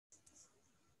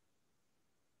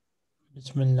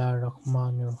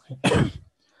Bismillahirrahmanirrahim.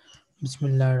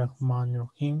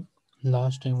 Bismillahirrahmanirrahim.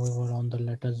 Last time we were on the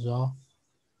letter Za.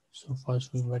 So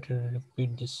first we better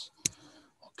repeat this.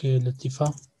 Okay,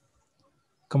 Latifa,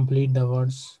 complete the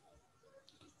words.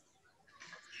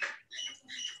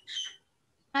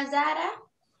 Nazara,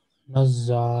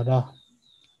 Nazara.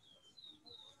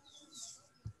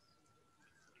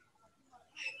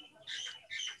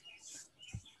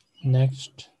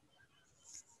 Next.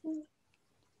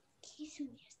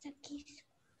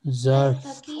 Zarf.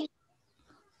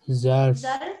 Zarf.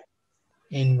 Zarf,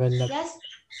 Envelope.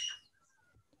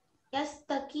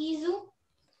 Yastakizu,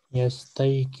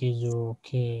 Yastaykizu.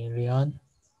 Okay, Riyan.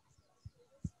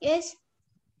 Yes.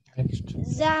 Next.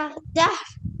 Zahar.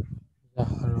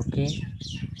 Zahar. Okay.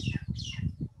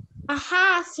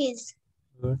 Hafiz.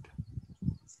 Good.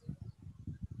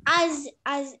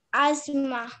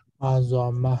 Azma.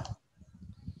 Azama.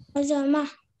 Azama.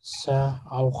 Sa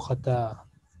أو خطأ.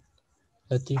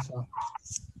 Latifa.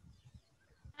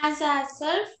 Haza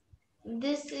Zarf.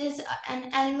 This is an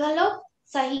envelope.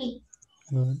 Sahi.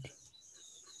 Good.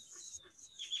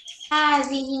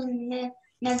 Hazihi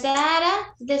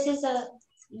Nazara. This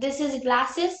is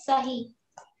glasses. Sahi.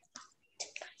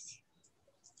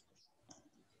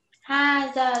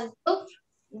 Haza Zuf.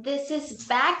 This is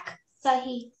back.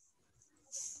 Sahi.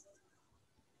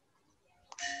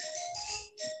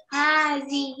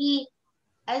 Hazihi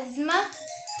Azma.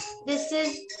 This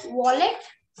is wallet.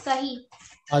 Sahi.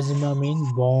 Azma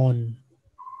means born.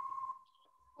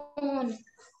 Phone.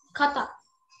 Khata.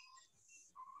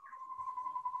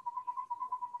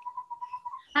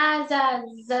 Haza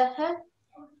Zahar.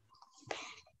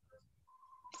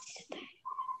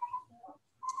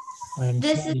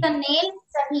 This is a nail.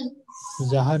 Sahi.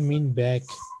 Zahar mean back.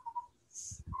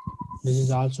 This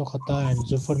is also khata and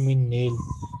Zufar mean nail.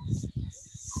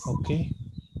 Okay.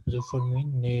 Zufar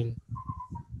mean nail.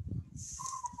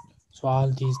 So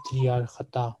all these three are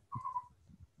khata.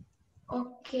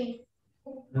 Okay.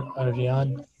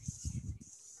 Riyan.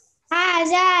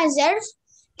 Haza Zarf.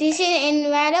 This is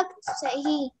envelope.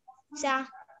 Sahi. Sa.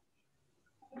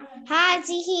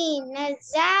 Hazihi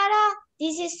Nazara.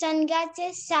 This is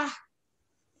sunglasses. Sa.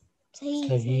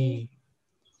 Sahi.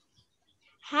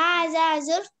 Haza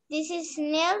Zarf. This is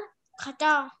nail.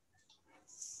 Khata.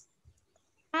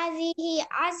 Hazihi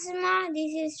Azma.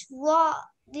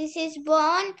 This is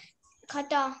bone.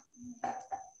 Khata.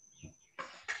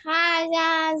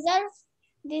 Haza Zarf.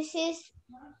 This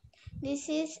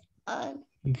is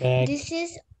Back. This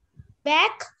is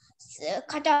back.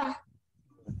 Khata.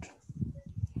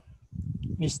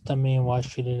 Istame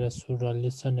washiri rasura.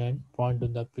 Listen and point to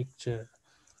the picture.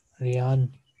 Riyan.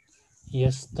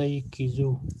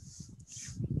 Yastaykizu.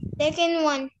 Second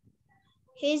one.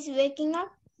 He's waking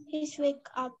up. He's wake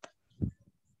up.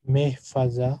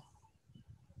 Mehfaza.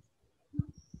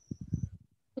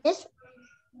 Yes.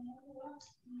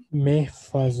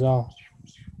 Mehfaza.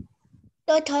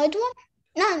 The third one?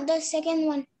 No, the second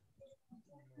one.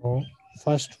 No.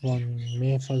 First one.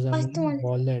 Mehfaza First means one.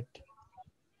 wallet.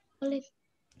 Wallet.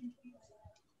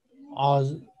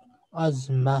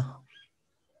 Azma.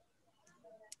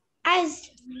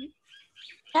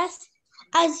 That's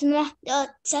Azma, the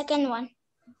second one.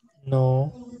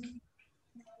 No.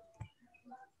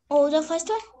 Oh, the first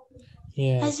one?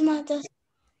 Yes. Azma, the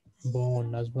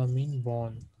Born. Azma mean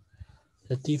born.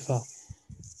 Latifa.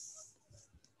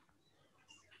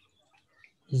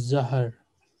 Zahar.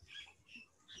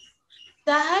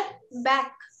 Zahar,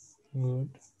 back. Good.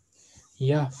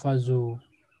 Yahfazu.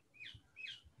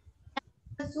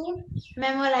 Zoom,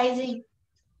 memorizing.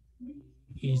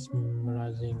 Is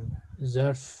memorizing.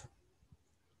 Zarf.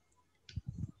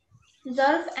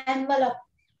 Zarf, envelope.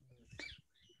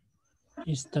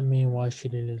 Istami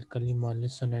washiri lil kalima.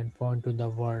 Listen and point to the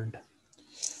word.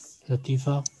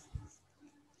 Latifa.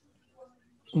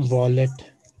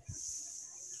 Wallet.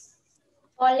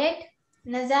 Wallet,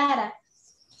 Nazara.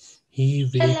 He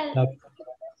wakes up.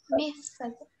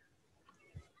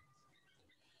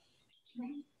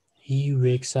 He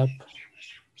wakes up.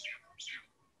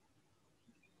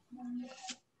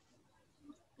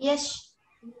 Yes.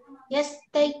 Yes,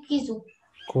 Taikizu.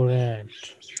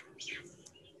 Correct.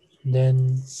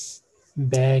 Then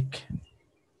back.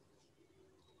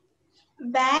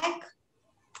 Back.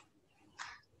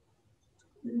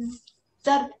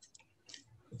 Zarf.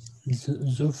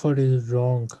 Zufar is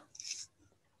wrong.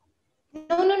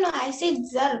 No. I said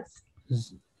Zarf.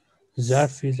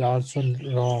 Zarf is also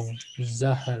wrong.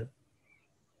 Zahar.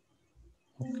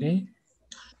 Okay.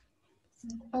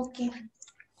 Okay.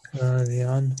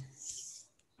 Riyan.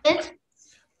 Yes.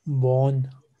 Born.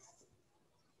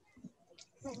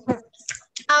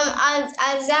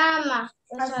 Azama.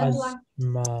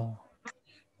 Asma.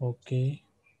 Okay.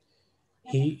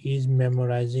 He is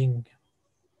memorizing.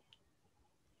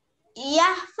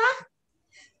 Yahfa.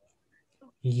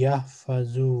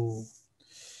 Yahfazu.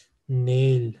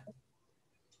 Nail.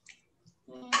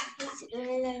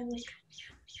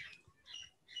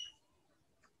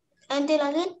 Until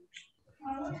again.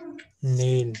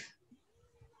 Nail.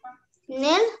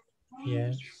 Nil.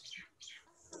 Yes.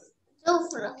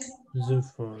 Zufra.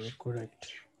 Zufur. Correct.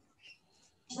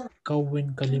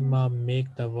 Kawin kalima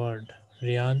make the word.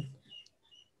 Rian.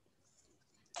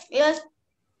 Yes.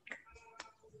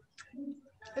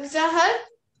 Zahar.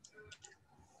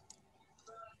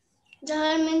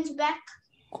 Zahar means back.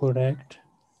 Correct.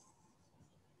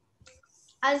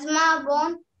 Azma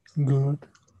born. Good.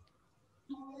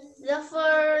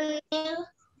 Zafar Nil.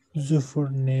 Zufur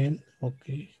nail.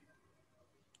 Okay.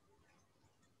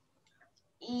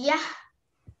 Yeah.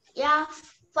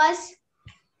 First,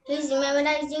 he's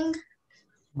memorizing.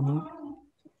 Good.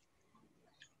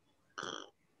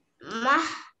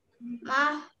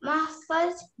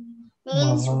 Mahfaz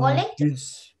means wallet.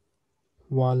 His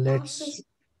wallets.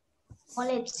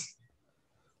 Wallets.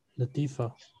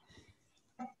 Latifa.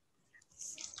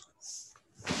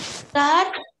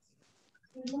 Start.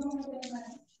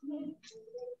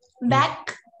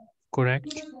 Back.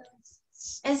 Correct.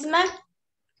 Isma.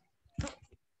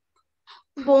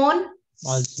 Born.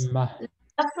 Azma.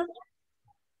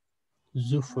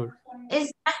 Zufur.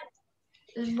 Isma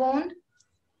is born.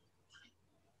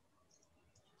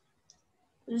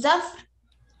 Zafr.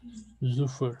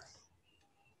 Zufur.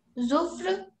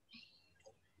 Zufr.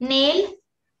 Nail.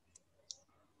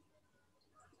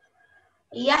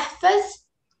 Yahfaz.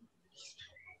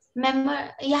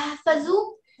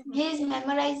 Yahfazu. He is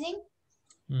memorizing.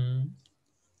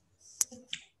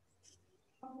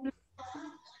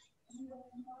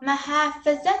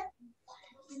 Mahafaza.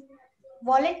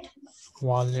 Wallet.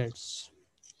 Wallets.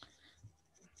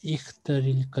 اختر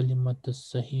الكلمة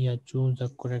الصحيحة. Choose the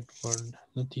correct word.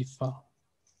 Latifa.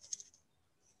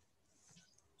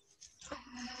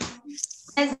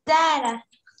 Nazara.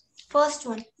 First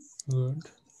one. Good.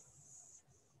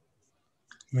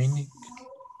 Meaning.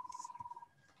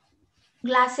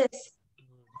 Glasses.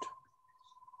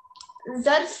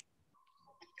 Zarf.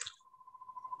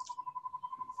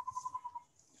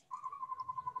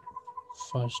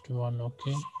 First one.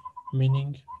 Okay.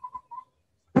 Meaning.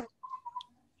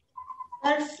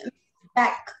 Zarf.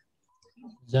 Back.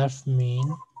 Zarf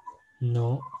mean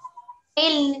no.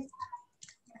 Nail.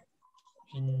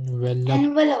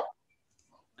 Envelope.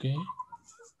 Okay.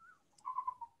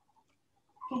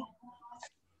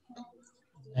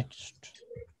 Next.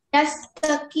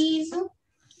 Yastakizu.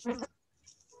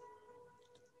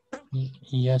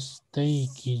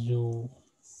 Yastaykizu.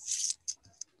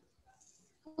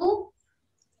 Who?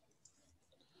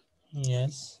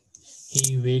 Yes.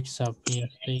 He wakes up.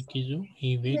 Yastaykizu.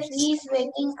 He wakes up. He's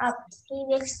waking up. He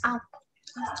wakes up.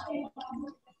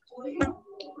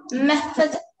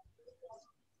 Mahfaza.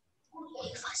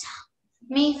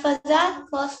 Mihfaza.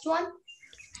 First one.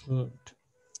 Good.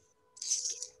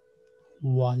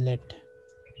 Wallet.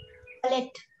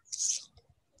 Wallet.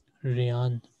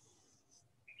 Rian.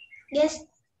 Yes.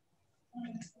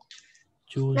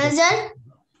 Choose. Nazar.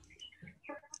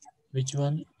 Which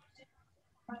one?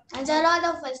 Nazara,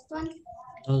 the first one.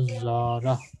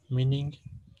 Nazara. Meaning.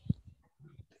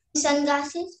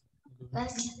 Sunglasses.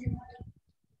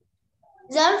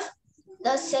 Zarf.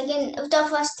 The second. The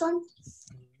first one.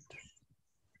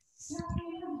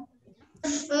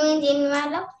 Means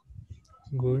envelope.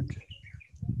 Good.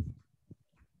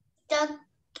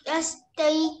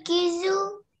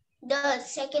 Yastaikizu. The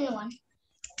second one.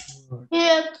 Good. He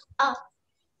wakes up.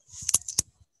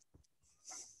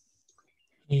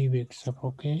 He wakes up.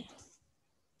 Okay.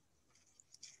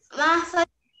 Mahfaza.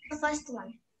 The first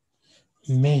one.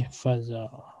 Mehfaza.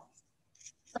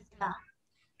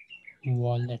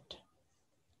 Wallet.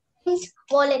 Means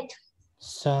wallet.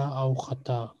 Sa aw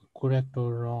khata. Correct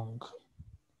or wrong?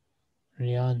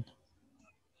 Rian.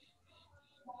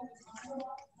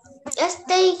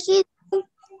 Yastaikizu.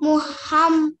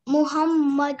 Muhammad.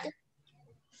 Muhammad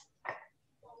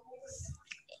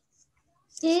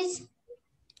is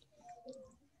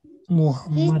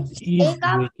wake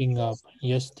up. waking up.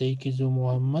 Yastaykizu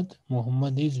Muhammad.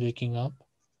 Muhammad is waking up.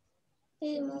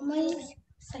 Muhammad is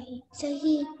Sahi.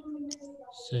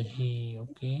 Sahi.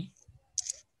 Okay.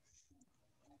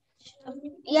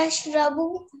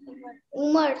 Yashrabu.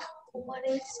 Umar.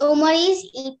 Umar is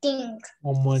eating.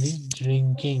 Umar is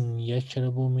drinking.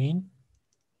 Yashrabu mean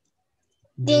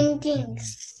Drinking.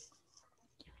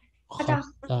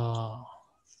 Khata.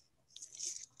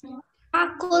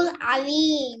 Akul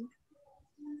Alim.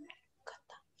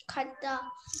 Khata.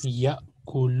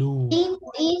 Ya'kulu.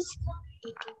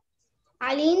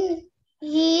 Alim,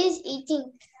 he is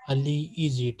eating. Ali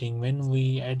is eating. When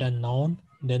we add a noun,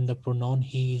 then the pronoun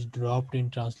he is dropped in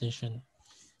translation.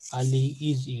 Ali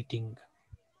is eating.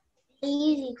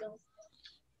 He is eating.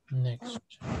 Next.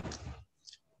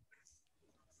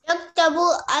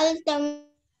 Yaktabu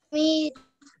al-Tamid.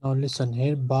 Now listen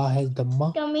here. Ba has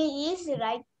Dhamma. Tamid is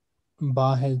right.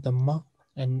 Ba has Dhamma.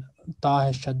 And Ta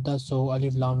has Shadda. So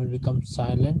Alif Lam will become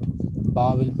silent.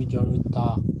 Ba will be joined with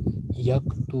Ta.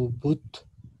 Yaktubut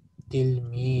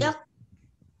tilmiz.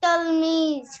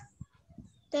 Talmiz.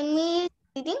 Talmiz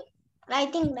reading.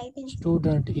 Writing.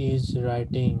 Student is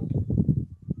writing.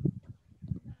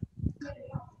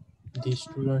 The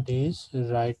student is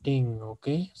writing.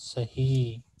 Okay.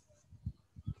 Sahi.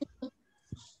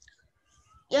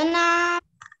 Yana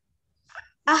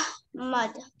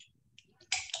Ahmad.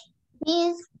 He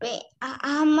is paying.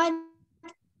 Ahmad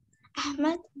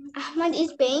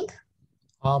is paying.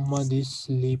 Ahmad is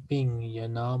sleeping.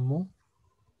 Yanamu.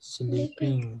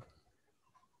 Sleeping.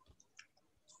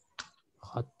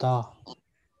 Khata.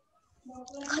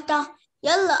 Khata.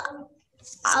 Yalla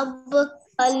Abu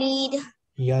Khalid.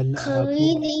 Yal Abu.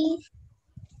 Khalid.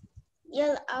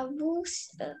 Yalla Abu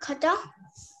Khata.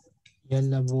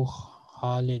 Yal Abu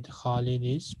Khalid. Khalid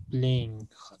is playing.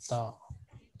 Khata.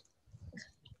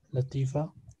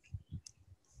 Latifa.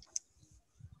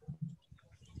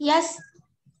 Yes.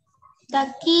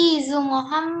 Takizu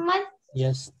Muhammad.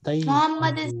 Yes.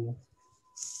 Muhammad is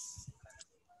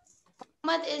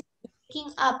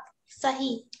waking up.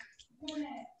 Sahi.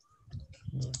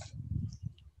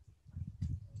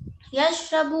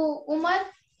 Yashrabu Umar.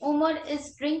 Umar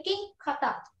is drinking.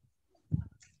 Khata.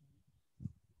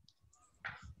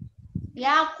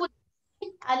 Yakul.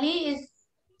 Ali is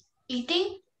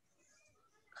eating.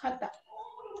 Khata.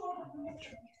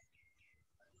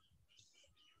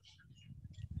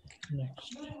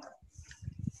 Next.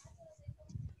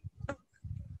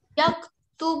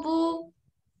 Yaktubu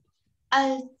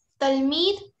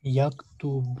al-Talmid.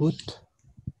 Yaktubut.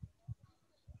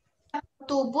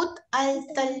 Tubut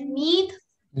al-Talmid.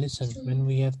 Listen, when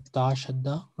we have Ta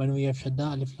Shadda,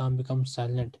 Alif Lam becomes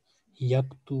silent.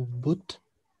 Yaktubut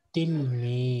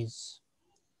tilmiz.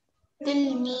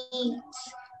 Tilmiz.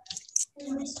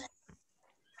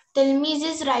 Tilmiz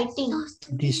is writing.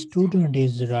 The student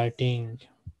is writing.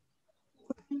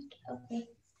 Okay.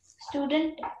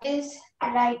 Student is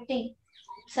writing.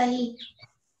 Sahi.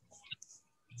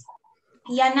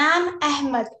 Yanam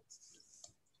Ahmad.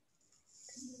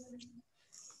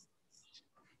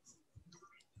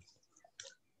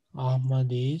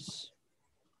 Ahmad is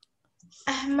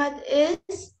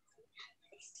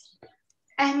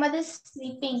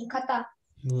sleeping. Khata.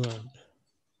 good.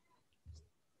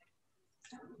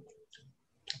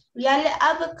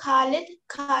 Yal'ab Khalid.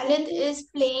 Khalid is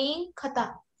playing.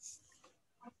 Khata.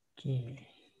 Okay.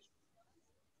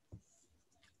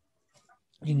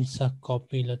 Insa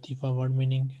copy Latifa word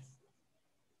meaning.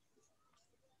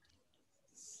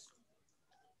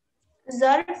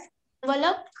 Zarf.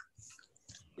 Envelope.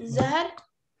 Zahar.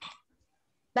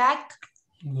 Back.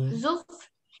 Good. Zuf.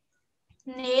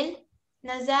 Nail.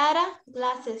 Nazara.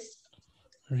 Glasses.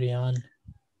 Riyan.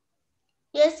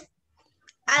 Yes.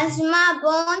 Asma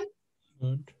born.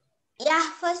 Good.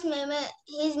 Yahfaz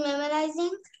he's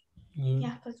memorizing. Good.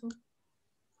 Yeah, Fazu.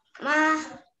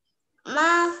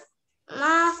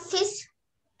 Mafis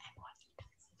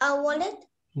a wallet.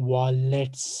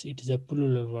 Wallets. It is a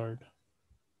plural word.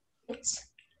 It's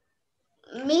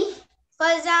me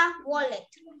Faza wallet.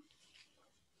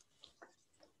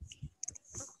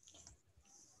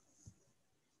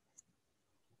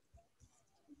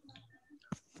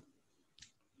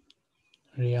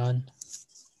 Riyan.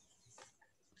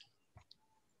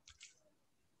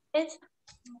 It's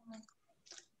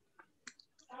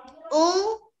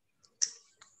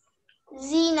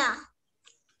Zina.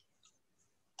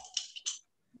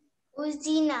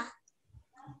 Uzina.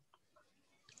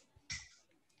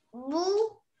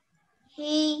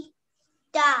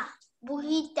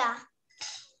 Buhita.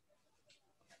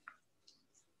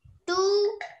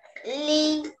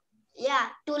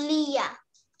 Tulia.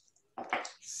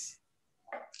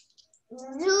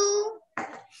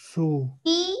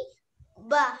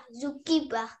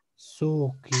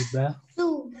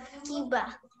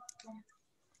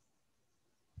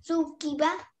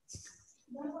 Zukiba.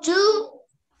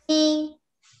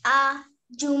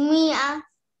 Jumia.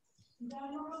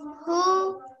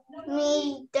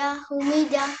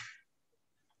 Humida.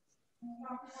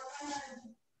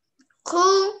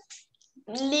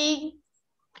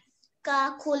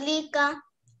 Kulika.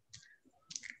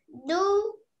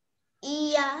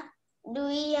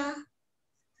 duiya,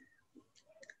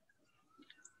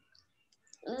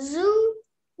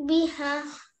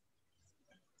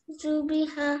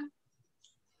 zubiha,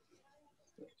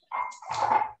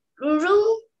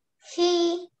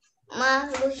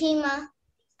 ruhima,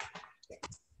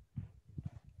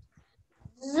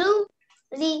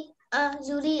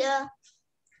 zuriya,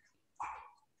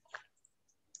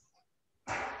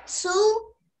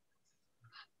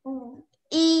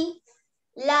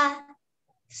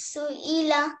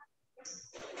 suila,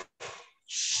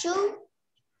 shukiro,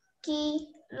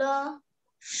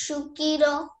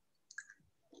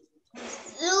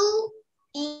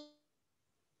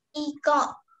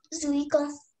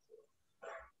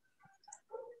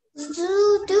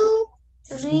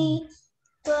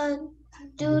 zuika,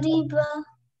 duriba,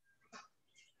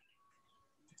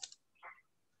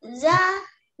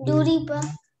 duriba,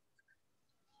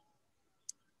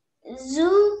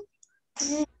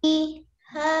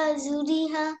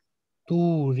 zuriha,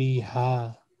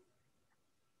 Turiha.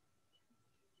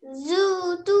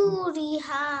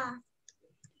 duriha,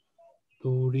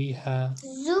 Turiha.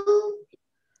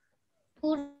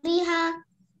 duriha,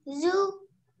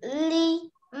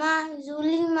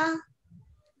 zulima,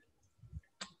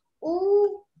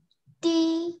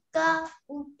 utika,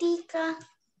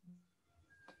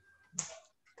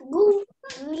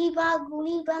 guliba,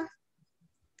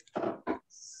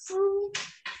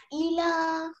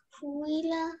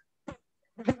 fuila,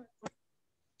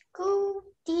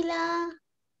 kutila,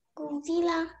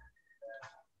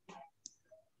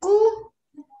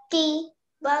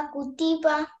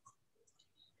 kutiba,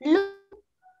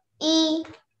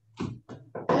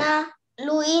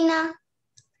 luina,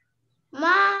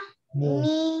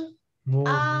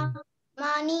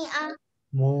 mania,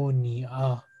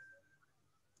 Monia.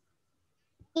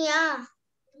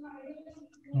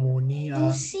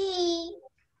 Monia.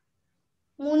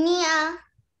 munia,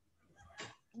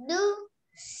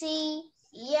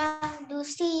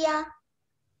 dusia,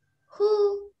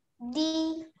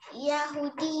 hudia,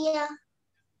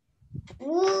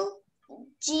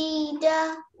 wujida,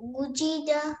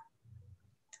 wudia,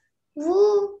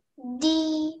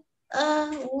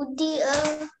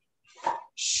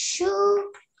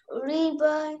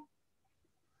 shuriba,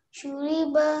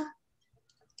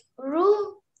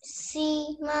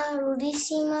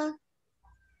 rudisima,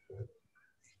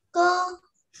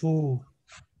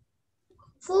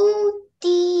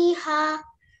 futiha,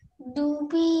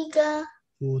 dubiga,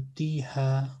 Futiha.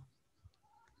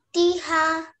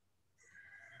 tiha,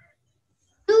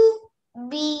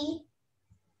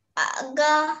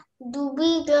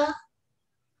 dubiga.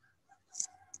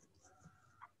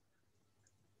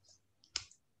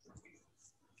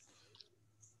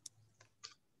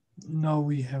 Now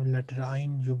we have letter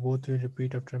Ain. You both will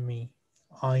repeat after me.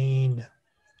 Ain.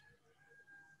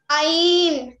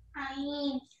 Ain,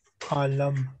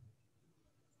 Alam.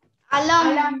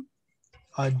 alam,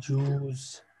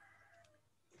 Ajuz.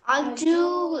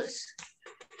 ajuz,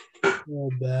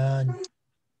 Oban.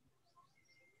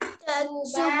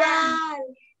 subal,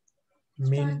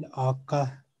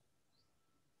 Mil'aka.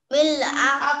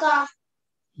 mil'aka,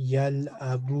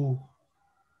 Yal'abu.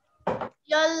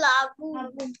 yalabu,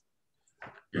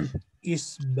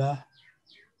 Isbah.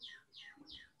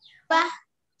 bah,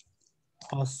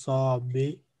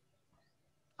 Asabi.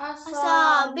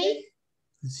 asabi,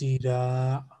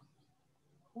 Zira.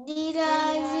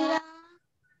 zira,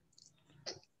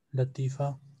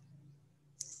 Latifa.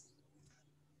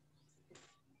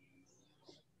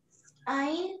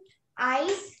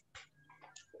 eyes,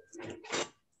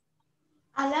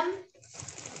 alam,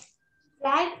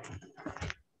 flag,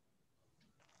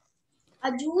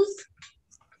 ajuz,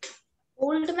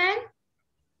 old man,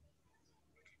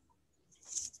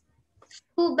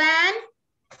 Kuban,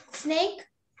 snake,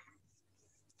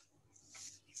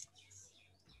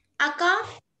 Aka,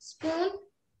 spoon,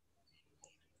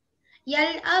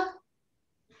 Yal'ab,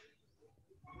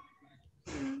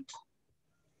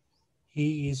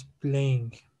 He is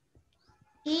playing.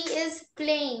 he is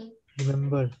playing.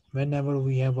 Remember, whenever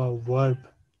we have a verb,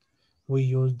 we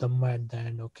use dhamma at the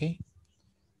end, okay?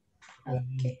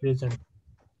 In present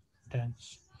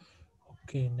tense.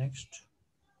 Okay, next.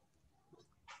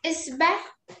 Isbah,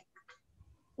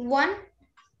 one,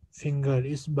 Finger.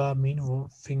 Isba mean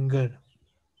finger.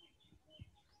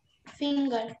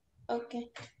 finger. Okay.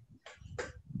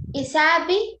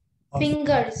 Isabi,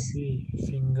 fingers.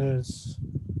 Fingers.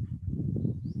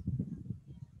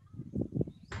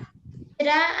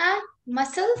 Zira'a,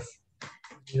 muscles.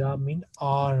 Zira mean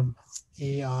arm.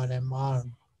 A-R-M,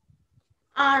 arm.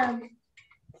 Arm.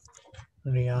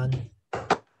 Riyan.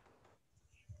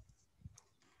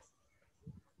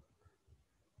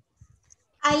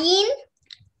 Ain.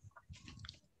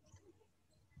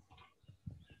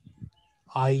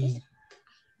 I.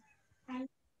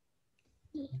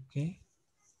 Okay.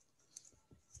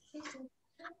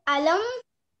 Alam.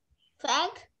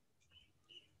 Fag.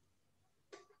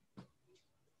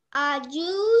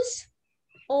 Ajuz.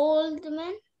 Old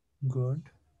man. Good.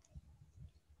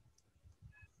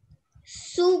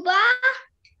 Suba.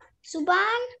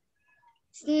 Suban.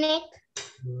 Snake.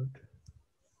 Good.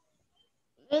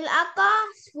 Milaka.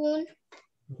 Spoon.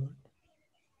 Good.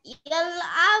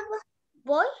 Yalab.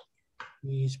 Boy.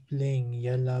 He is playing.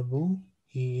 Yalabu.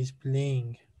 He is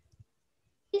playing.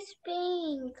 Is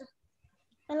pink.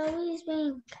 Yalabu is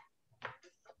pink.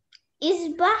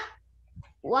 Isba.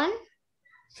 One.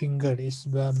 Finger.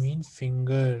 Isba means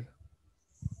finger.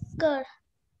 Girl.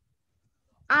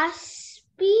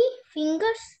 Aspi.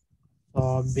 Fingers.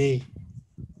 Sabe.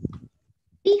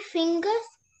 Fingers.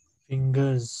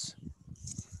 Fingers.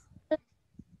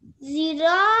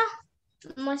 Zira.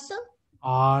 Muscle.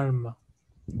 Arm.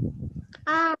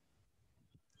 Arm.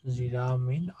 Zira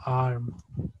mean arm.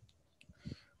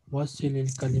 Wasil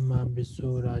kalima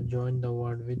bisura. Join the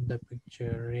word with the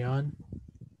picture. Rian.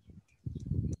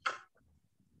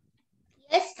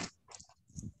 Yes.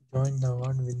 Join the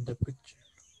word with the picture.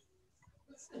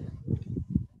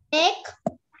 Neck.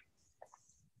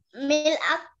 Mil.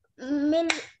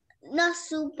 No.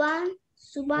 Suban.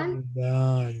 Suban.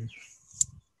 Urban.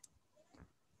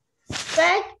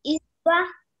 Fag. Isba.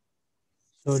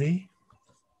 Sorry.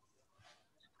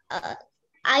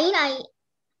 Ain.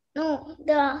 No.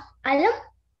 The alam.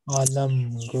 Alam.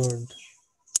 Good.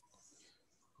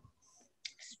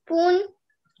 Spoon.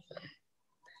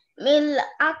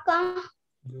 Milaka.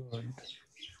 Good.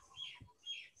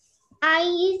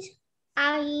 Eyes.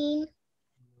 Ain.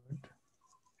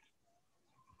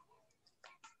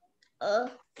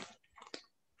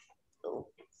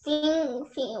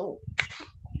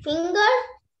 Finger.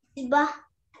 Isba.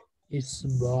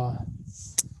 Isba.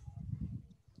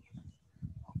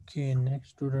 Okay, next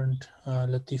student,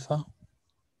 Latifa.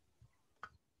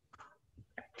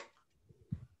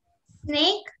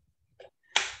 Snake.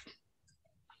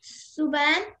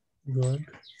 Suban. Good.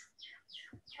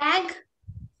 Bag.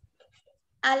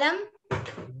 Alam.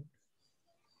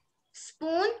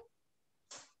 Spoon.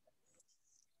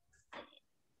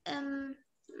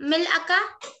 Milaka.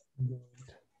 Good.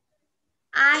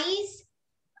 Eyes.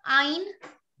 Ain.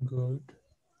 Good.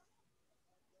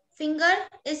 Finger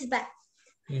is back.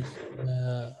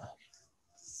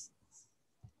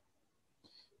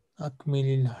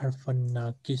 Akmilil harfan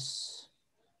nakis.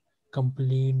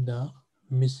 Complete the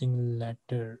missing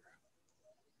letter.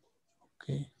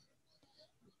 Okay.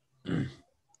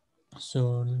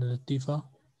 So Latifa.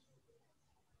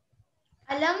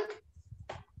 Alam.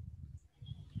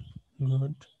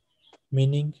 Good.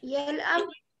 Meaning. Yalab.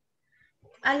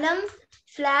 Alam.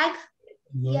 Flag.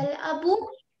 Good. Yalabu.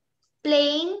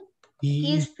 Playing.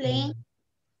 He is playing.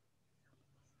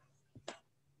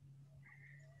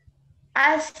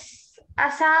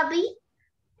 Asabi.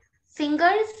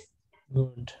 Fingers.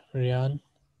 Good. Rian.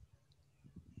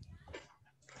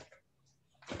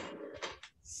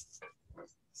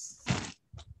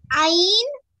 Ain.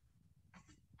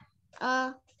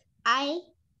 I.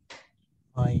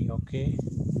 Okay.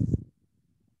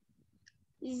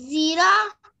 Zira.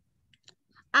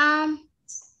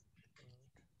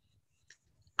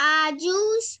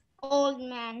 Ajuz. Old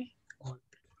man.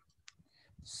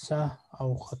 Sah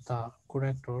or khata.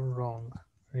 Correct or wrong?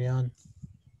 Rian.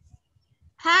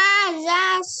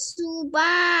 Haza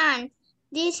Suban.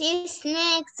 This is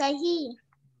snake. Sahi.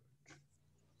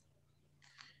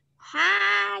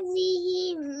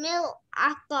 Hazihi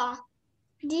milaka.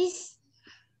 This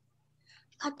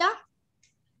khata.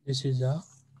 This is a.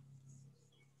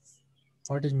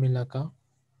 What is milaka?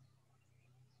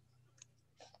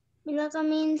 Milaka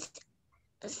means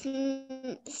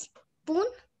spoon.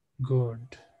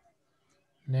 Good.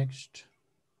 Next.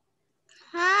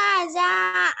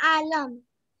 Haza alam.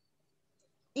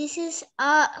 This is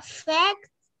a fag.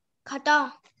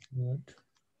 Khata. Good.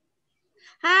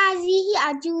 Hazihi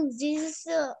ajuz. This is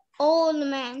a old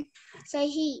man.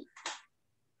 Sahi.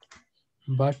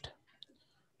 But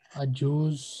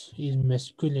ajuz is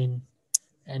masculine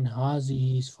and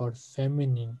hazi is for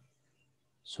feminine.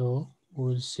 So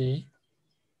we'll say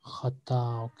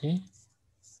khata, okay?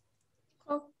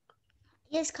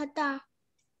 Yes, khata.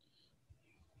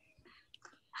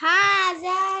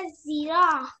 Haza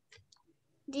zira.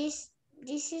 This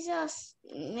is a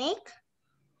snake.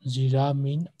 Zira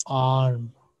mean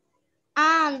arm.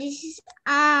 Arm. This is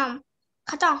arm.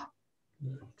 Khata.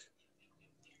 Good.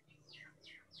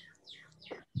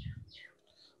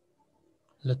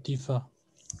 Latifa.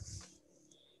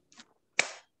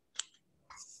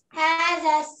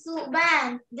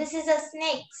 Riyan, this is a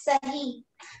snake. Sahi.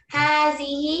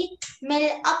 Hazihi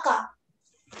mil'aka.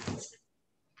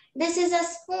 This is a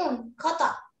spoon.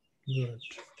 Khata. Good.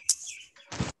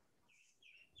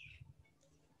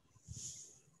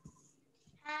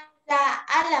 Hadha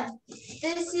alam.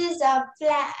 This is a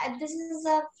flag. This is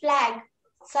a flag.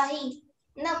 Sahi.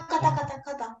 No,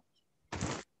 kata.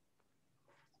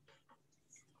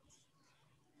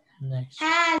 Next.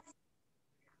 Has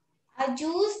a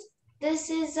juice. This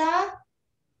is a.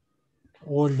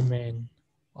 Old man.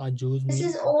 Ajuz This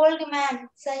means, is old man.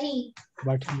 Sahi.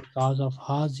 but because of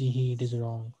hazihi it is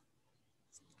wrong.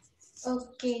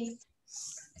 Okay.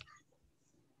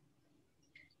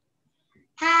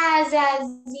 Has a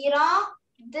zero.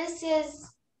 This is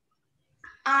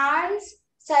arms.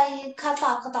 Sahi.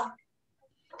 Kata.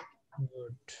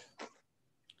 Good.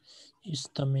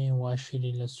 Istami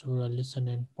washiri la surah. Listen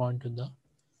and point to the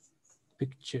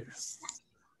picture.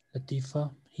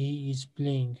 Latifa, he is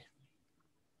playing.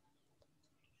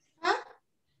 Huh?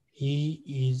 He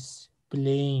is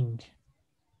playing.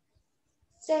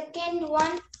 Second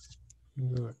one.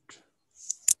 Good.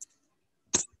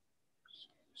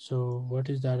 So what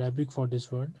is the Arabic for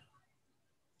this word?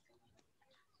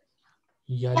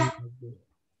 Yalabu.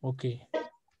 Okay.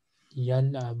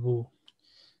 Yalabu.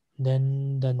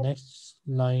 Then the next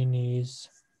line is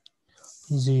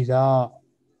Zira.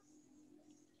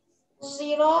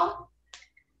 Zero.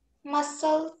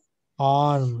 Muscle.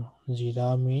 Arm.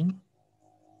 Zira mean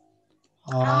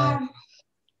arm. Arm.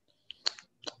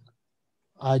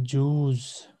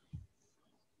 Ajuz.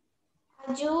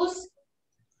 Juice.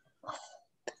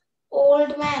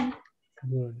 Old man.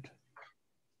 Good.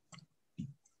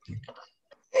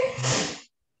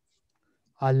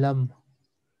 Alam.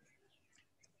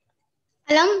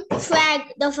 Alam,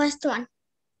 flag, the first one.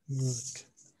 Good.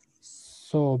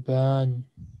 Soban.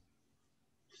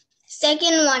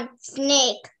 Second one,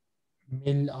 snake.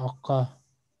 Mil'aqa.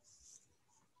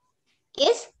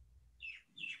 Yes,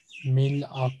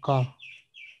 Mil'aqa.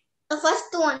 the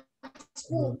first one,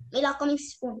 spoon. Milaka means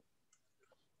spoon.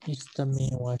 Istami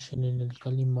washilil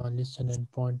kalima. Listen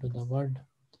and point to the word.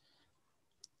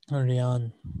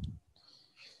 Riyan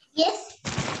Yes,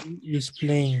 is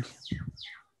playing.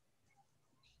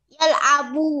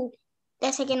 Yalabu,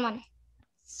 the second one.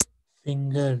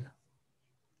 Finger.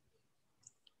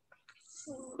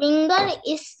 Finger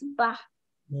is ba.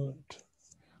 Good.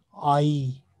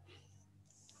 Eye.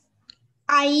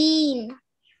 Ain.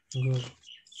 Good.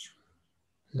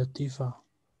 Latifa.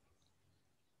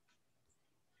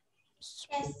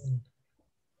 Yes. Spoon.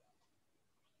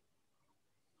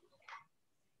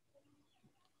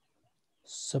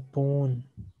 Spoon.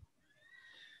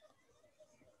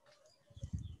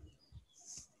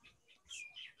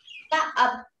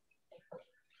 Ya'ab.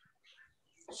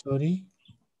 Sorry.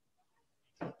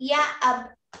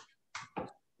 Ya'ab.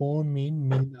 Spoon mean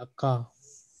mil'aqa.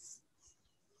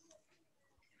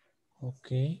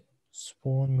 Okay.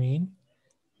 Spoon mean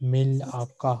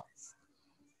mil'aqa.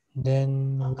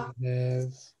 Then we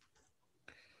have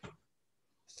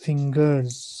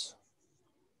fingers.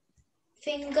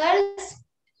 Fingers.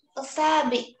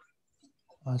 Asabi.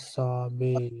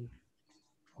 Asabe.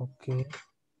 Okay.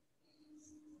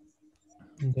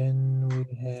 Then we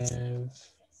have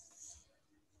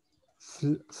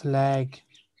flag.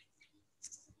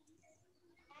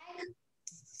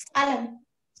 Alam.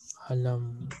 Alam.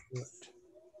 Good.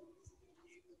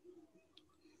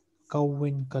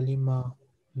 Kawin kalima.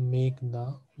 Make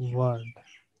the word.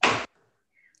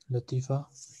 Latifa.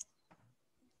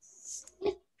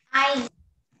 Eyes.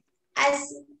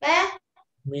 Asba.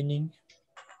 Meaning.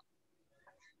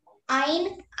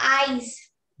 Ain.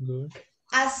 Eyes. Good.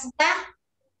 Asba.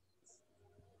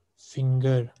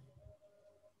 Finger.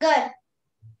 Good.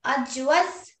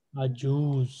 Ajwas.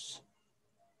 Ajuz.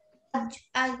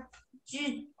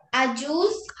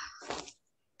 Ajuz.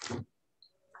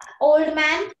 Old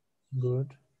man.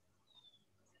 Good.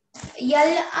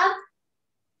 Yal'ab.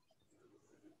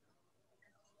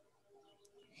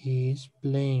 He is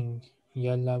playing.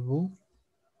 Yalabu.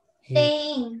 He is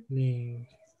Playing. playing.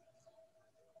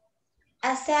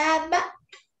 Asab.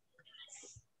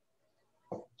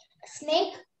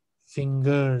 Snake.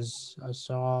 Fingers.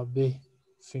 Asabe.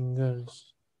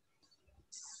 Fingers.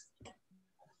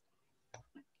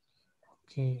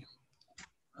 Okay.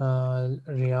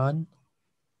 Riyan.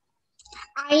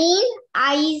 Ain,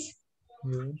 eyes.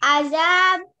 Good.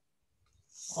 Azab,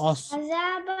 As.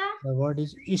 azaba, The word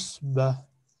is isba.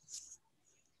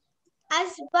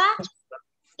 asba,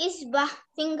 isba,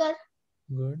 finger.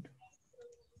 Good.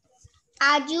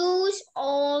 Ajuz,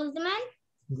 old man.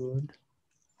 Good.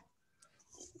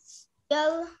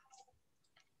 Yal,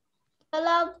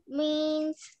 Yalab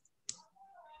means.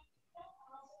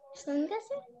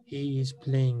 He is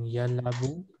playing.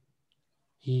 Yalabu.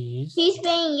 He is. He's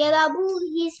playing. Yalabu.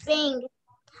 He's playing.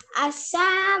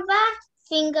 Asaba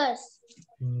fingers.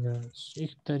 Yes.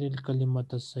 اختر الكلمة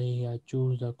الصحيحة.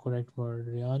 Choose the correct word,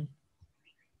 Rian.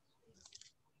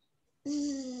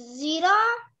 Zero.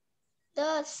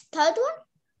 The third one?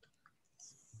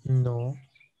 No.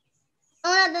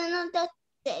 Oh, no, the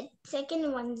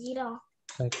second one. Zero.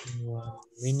 Second one.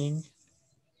 Meaning.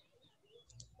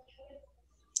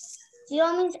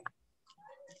 Zero means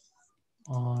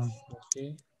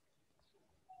Okay.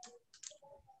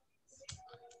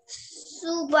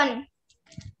 Suban.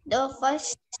 The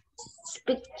first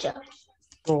picture.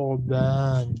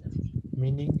 Soban.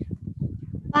 Meaning.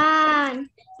 Ban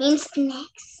means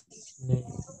next.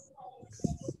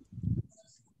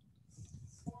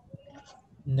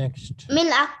 Next.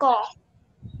 Milako.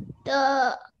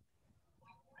 The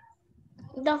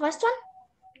first one?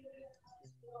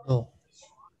 No.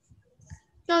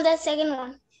 No, the second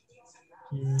one.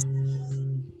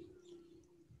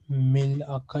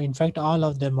 Milaka. In fact, all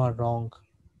of them are wrong.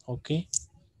 Okay.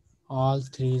 All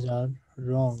three are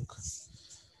wrong.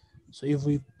 So if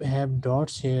we have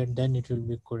dots here, then it will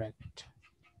be correct.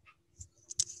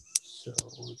 So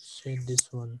say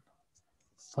this one.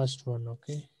 First one,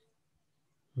 okay.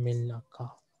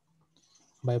 Milaka.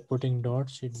 By putting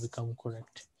dots, it become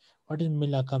correct. What is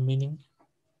milaka meaning?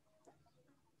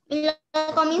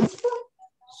 Milako means spoon.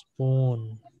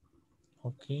 Spoon.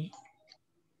 Okay.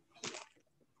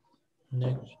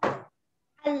 Next.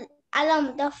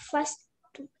 Alam, the first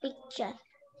picture.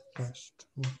 First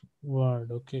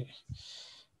word, okay.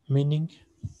 Meaning?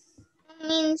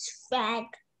 Means flag.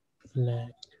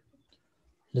 Flag.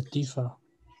 Latifa.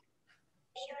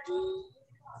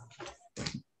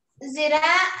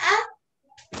 Zira'a.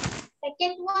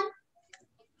 Second one.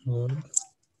 Good.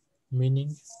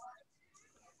 Meaning?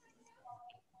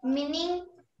 Meaning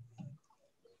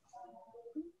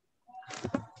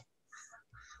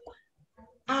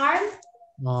arm.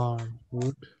 Arm.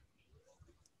 Good.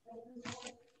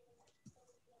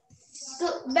 So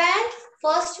band.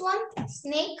 First one.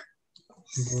 Snake.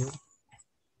 Good.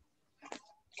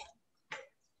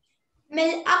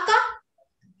 Milaka.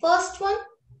 First one.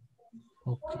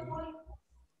 Okay.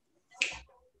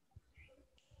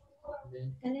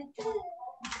 Then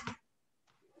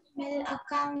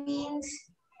Milaka means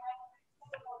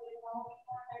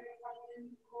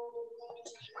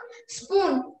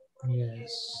spoon.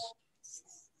 yes.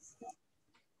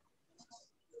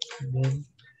 Then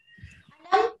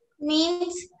Alam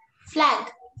means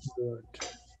flag. good.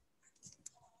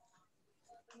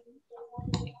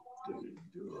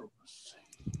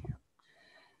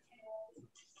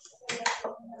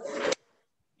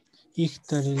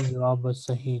 اختر الجواب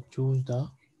الصحيح. Choose the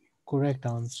correct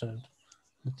answer.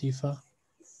 Latifa.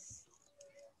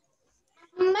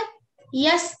 Muhammad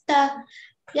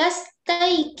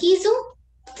yastaykizu.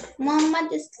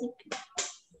 Muhammad is sleeping.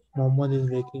 Muhammad is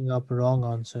waking up. Wrong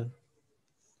answer.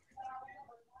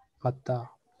 Khata.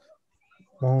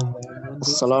 Muhammad is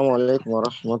Assalamu alaikum wa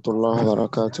rahmatullahi wa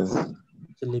barakatuh.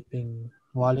 sleeping.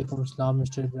 Walaikum Assalam,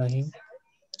 Mr. Ibrahim.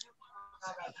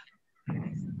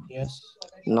 Yes.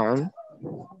 Naam.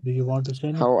 Do you want to say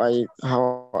anything?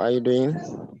 How are you doing?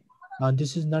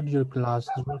 This is not your class.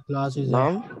 Your class is at,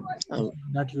 Naam.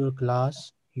 not your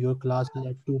class. Your class is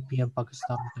at 2 p.m.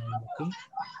 Pakistan time. Okay.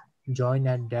 Join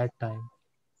at that time.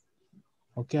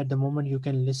 Okay. At the moment you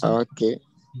can listen, Okay.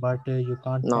 but you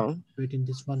can't Naam. participate in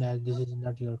this one as this is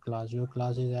not your class. Your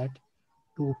class is at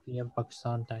 2 p.m.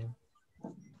 Pakistan time.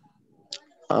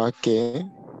 Okay.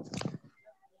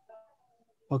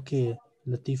 Okay,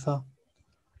 Latifa.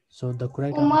 So the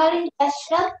correct Umar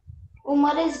yashrab.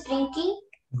 Umar is drinking.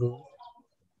 Good.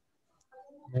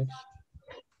 Next.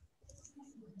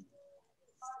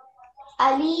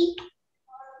 Ali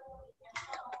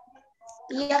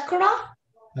yakra.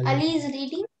 Ali is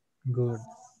reading. Good.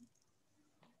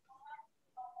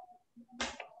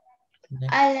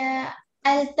 Next.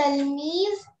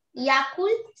 Al-Talmiz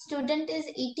yakul. Student is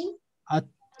eating.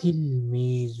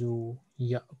 At-tilmizu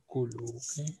ya'kulu.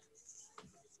 Okay.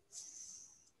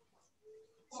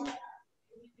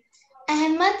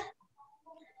 Ahmad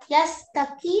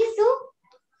yastakizu.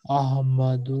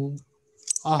 Ahmadu.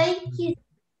 Like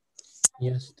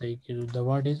Yes, thank you. The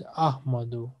word is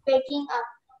Ahmadu. waking up.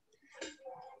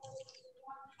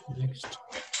 Next.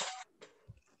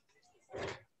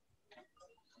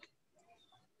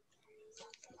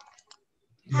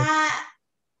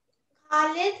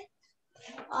 Khalid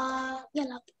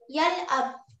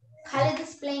yal'ab. Khalid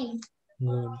is playing.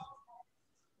 Good.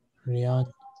 Riyad.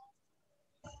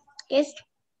 Yes.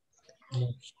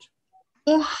 Next.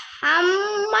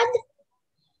 Muhammad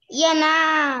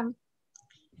yanam.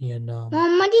 Yanam.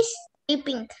 Muhammad is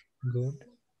sleeping. Good.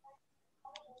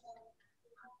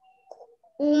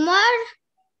 Umar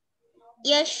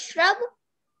yashrab.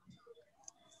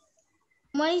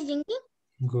 Umar is drinking.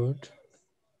 Good.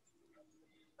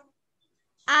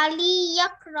 Ali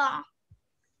yakra.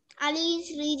 Ali is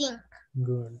reading.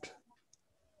 Good.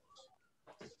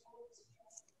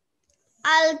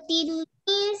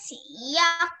 Al-Tilmiz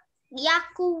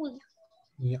yakul.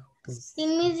 Yeah.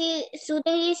 Student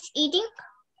is eating.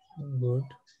 Good.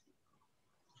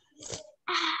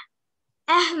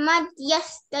 Ahmad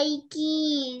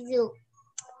yastaykizu.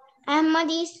 Ahmad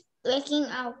is waking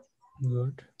up.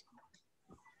 Good.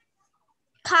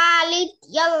 Khalid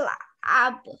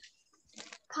yal'ab.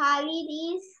 Khalid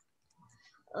is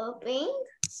playing.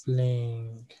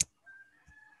 Playing.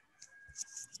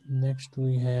 Next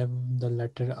we have the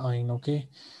letter Ain. Okay.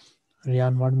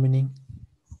 Rian, what meaning?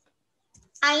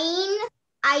 Ain,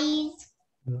 eyes.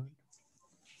 Good.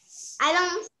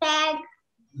 Alam stag.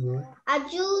 Good.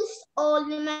 Ajuz, old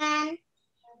man.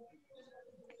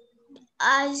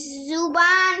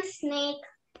 Zuban, snake.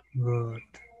 Good.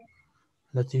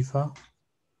 Latifa.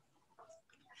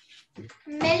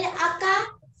 Mil'aka,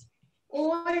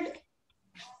 old.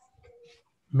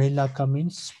 Milaka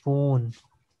means spoon.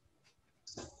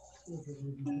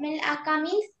 Mil'aka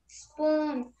means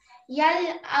spoon.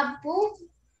 Yal'abu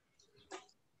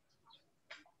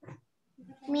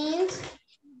means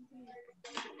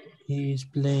He is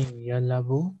playing.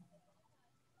 Yalabu.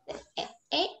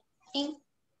 eh,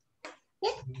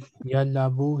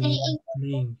 Yalabu. He is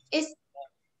playing. is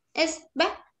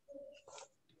back.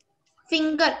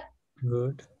 Finger.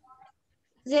 Good.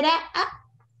 Zira'a,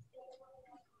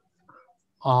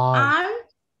 Arm. arm.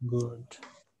 Good.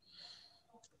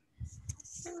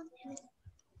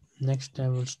 Next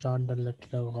time we'll start the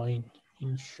letter Ghain.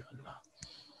 Inshallah.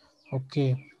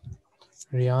 Okay.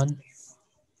 Rian,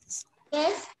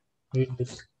 Yes. read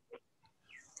this.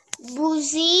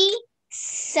 Buzita.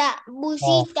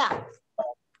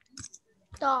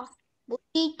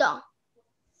 Buzita.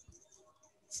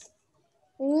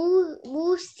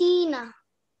 Busina.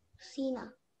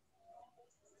 Sina.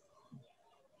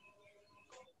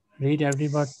 Read every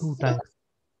word 2 times.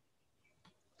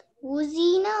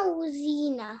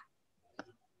 Uzina.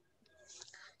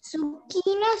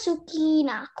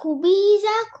 Sukina.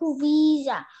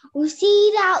 Kubiza.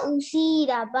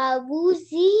 Usira.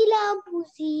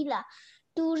 Buzila.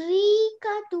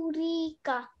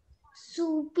 Turika.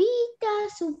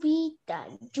 Subita.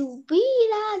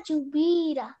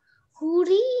 Jubira.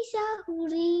 Hurisa.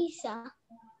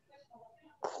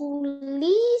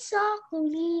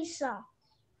 Kulisa.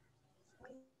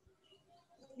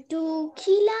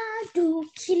 Dukila.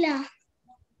 Zukira.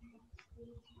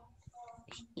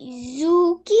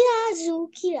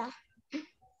 Rufia.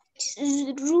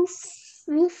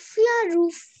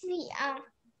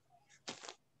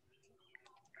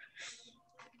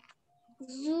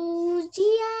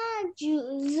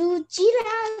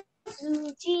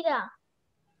 Zujira.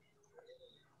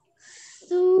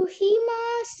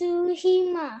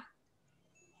 Suhima.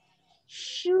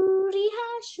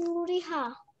 Shuriha.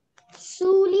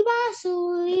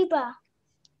 Suliba.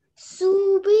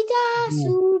 Subita.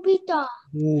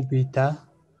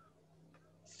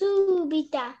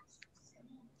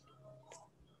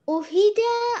 Uhida.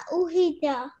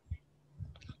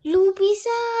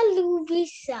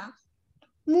 Lubisa.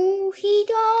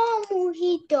 Mojito.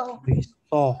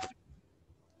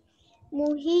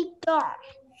 Mojito.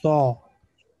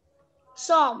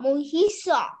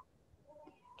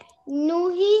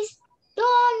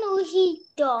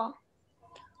 Nujito.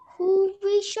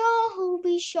 Hubisho.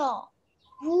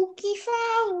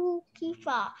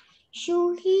 Wukifa.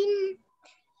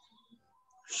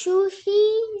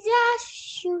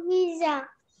 Shuhiza.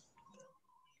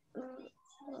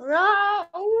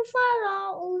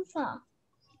 Raufa.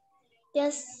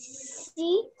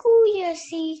 Yasiku.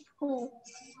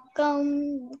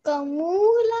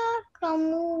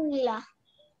 Kamula.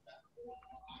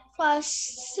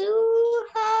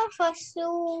 Fasuha.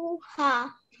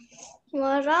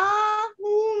 Marahu.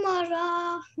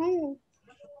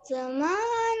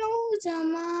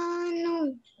 Zamanu.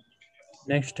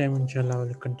 Next time, inshallah,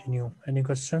 we'll continue. Any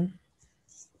question?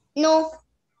 No.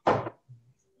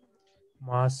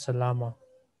 Ma salama.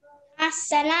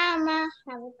 Assalama.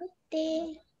 Have a good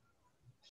day.